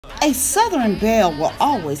A Southern belle will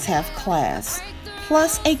always have class,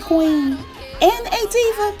 plus a queen and a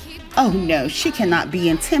diva. Oh no, she cannot be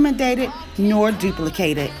intimidated nor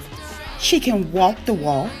duplicated. She can walk the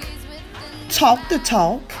walk, talk the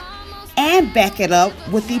talk, and back it up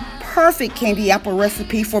with the perfect candy apple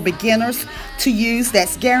recipe for beginners to use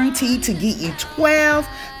that's guaranteed to get you 12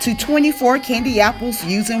 to 24 candy apples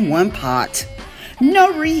using one pot.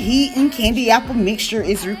 No reheating candy apple mixture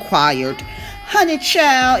is required. Honey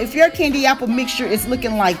child, if your candy apple mixture is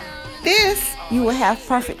looking like this, you will have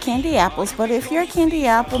perfect candy apples. But if your candy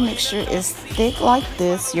apple mixture is thick like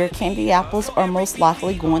this, your candy apples are most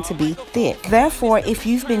likely going to be thick. Therefore, if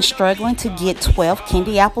you've been struggling to get 12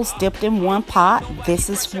 candy apples dipped in one pot, this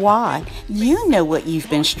is why. You know what you've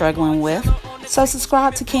been struggling with. So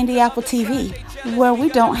subscribe to Candy Apple TV, where we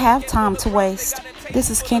don't have time to waste. This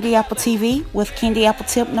is Candy Apple TV with Candy Apple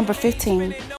tip number 15.